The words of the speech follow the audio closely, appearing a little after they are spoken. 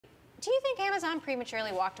Do you think Amazon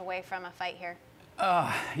prematurely walked away from a fight here?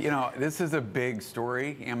 This is a big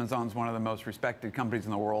story. Amazon's one of the most respected companies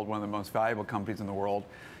in the world, one of the most valuable companies in the world.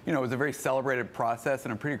 It was a very celebrated process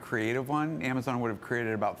and a pretty creative one. Amazon would have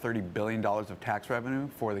created about $30 billion of tax revenue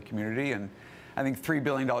for the community, and I think $3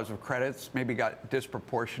 billion of credits, maybe got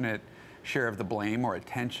disproportionate share of the blame or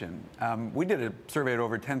attention. We did a survey of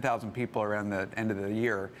over 10,000 people around the end of the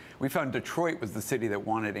year. We found Detroit was the city that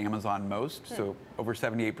wanted Amazon most, so over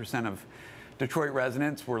 78% of Detroit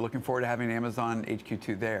residents were looking forward to having Amazon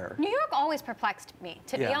HQ2 there. New York always perplexed me,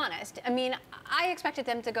 to be honest. I mean, I expected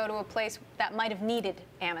them to go to a place that might have needed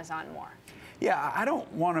Amazon more. Yeah, I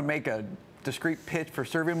don't want to make a discrete pitch for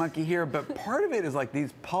SurveyMonkey here, but part of it is like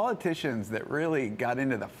these politicians that really got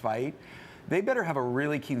into the fight, they better have a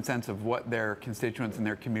really keen sense of what their constituents and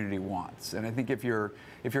their community wants. And I think if you're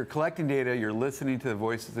collecting data, you're listening to the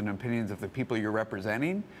voices and opinions of the people you're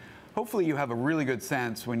representing, hopefully you have a really good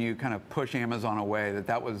sense when you kind of push Amazon away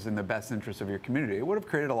that was in the best interest of your community. It would have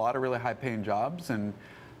created a lot of really high-paying jobs, and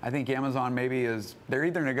I think Amazon maybe they're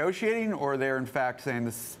either negotiating or they're in fact saying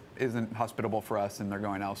this isn't hospitable for us and they're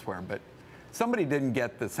going elsewhere. But somebody didn't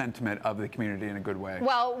get the sentiment of the community in a good way.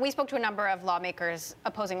 Well, we spoke to a number of lawmakers,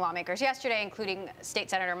 opposing lawmakers yesterday, including State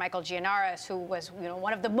Senator Michael Gianaris, who was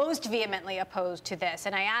one of the most vehemently opposed to this.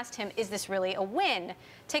 And I asked him, is this really a win?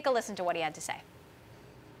 Take a listen to what he had to say.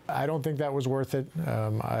 I don't think that was worth it.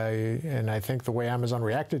 I think the way Amazon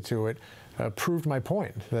reacted to it proved my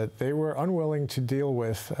point, that they were unwilling to deal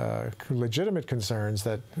with legitimate concerns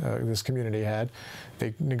that this community had.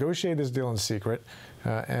 They negotiated this deal in secret,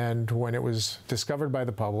 and when it was discovered by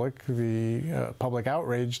the public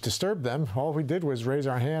outrage disturbed them. All we did was raise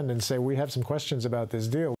our hand and say, we have some questions about this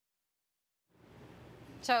deal.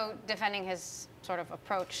 So defending his sort of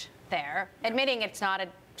approach there, admitting it's not a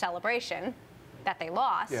celebration, that they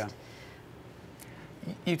lost. Yeah.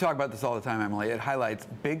 You talk about this all the time, Emily. It highlights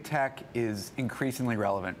big tech is increasingly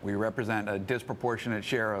relevant. We represent a disproportionate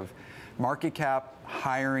share of market cap,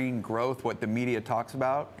 hiring, growth, what the media talks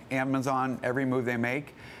about. Amazon, every move they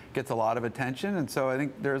make gets a lot of attention, and so I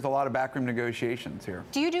think there's a lot of backroom negotiations here.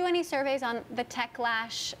 Do you do any surveys on the tech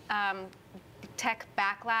backlash,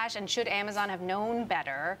 and should Amazon have known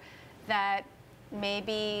better that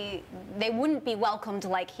maybe they wouldn't be welcomed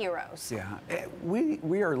like heroes? Yeah,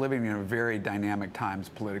 we are living in a very dynamic times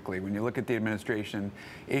politically. When you look at the administration,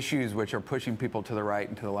 issues which are pushing people to the right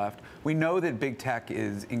and to the left, we know that big tech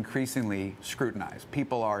is increasingly scrutinized.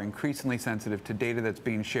 People are increasingly sensitive to data that's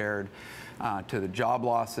being shared, to the job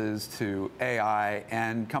losses, to AI,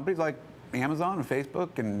 and companies like Amazon and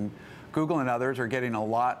Facebook and Google and others are getting a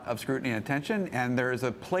lot of scrutiny and attention, and there is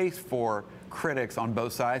a place for critics on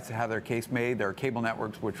both sides to have their case made. There are cable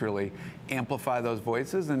networks which really amplify those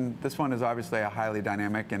voices, and this one is obviously a highly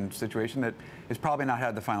dynamic and situation that has probably not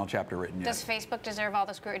had the final chapter written yet. Does Facebook deserve all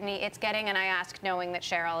the scrutiny it's getting? And I ask knowing that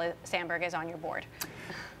Sheryl Sandberg is on your board.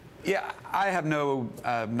 Yeah, I have no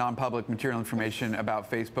non-public material information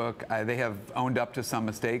about Facebook. They have owned up to some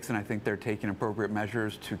mistakes, and I think they're taking appropriate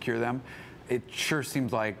measures to cure them. It sure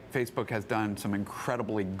seems like Facebook has done some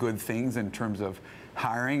incredibly good things in terms of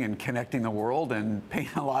hiring and connecting the world and paying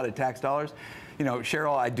a lot of tax dollars.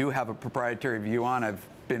 Sheryl, I do have a proprietary view on. I've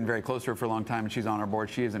been very close to her for a long time, and she's on our board.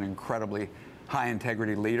 She is an incredibly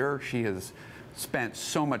high-integrity leader. She has spent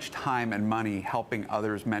so much time and money helping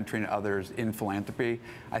others, mentoring others in philanthropy.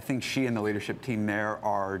 I think she and the leadership team there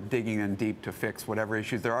are digging in deep to fix whatever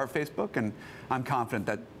issues there are at Facebook, and I'm confident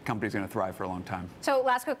that company's going to thrive for a long time. So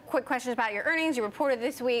last quick question about your earnings. You reported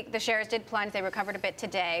this week the shares did plunge. They recovered a bit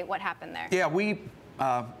today. What happened there? Yeah, we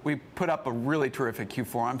put up a really terrific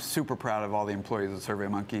Q4. I'm super proud of all the employees of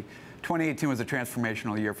SurveyMonkey. 2018 was a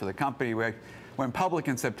transformational year for the company. We went public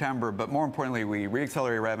in September, but more importantly, we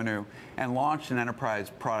re-accelerated revenue and launched an enterprise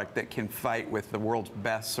product that can fight with the world's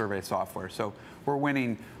best survey software. So we're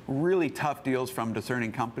winning really tough deals from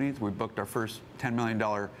discerning companies. We booked our first $10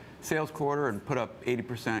 million sales quarter and put up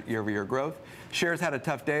 80% year-over-year growth. Shares had a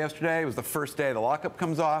tough day yesterday. It was the first day the lockup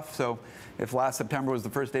comes off. So if last September was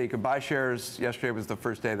the first day you could buy shares, yesterday was the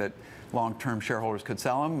first day that long-term shareholders could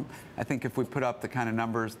sell them. I think if we put up the kind of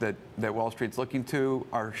numbers that Wall Street's looking to,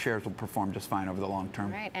 our shares will perform just fine over the long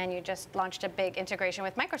term. Right, and you just launched a big integration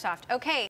with Microsoft. Okay.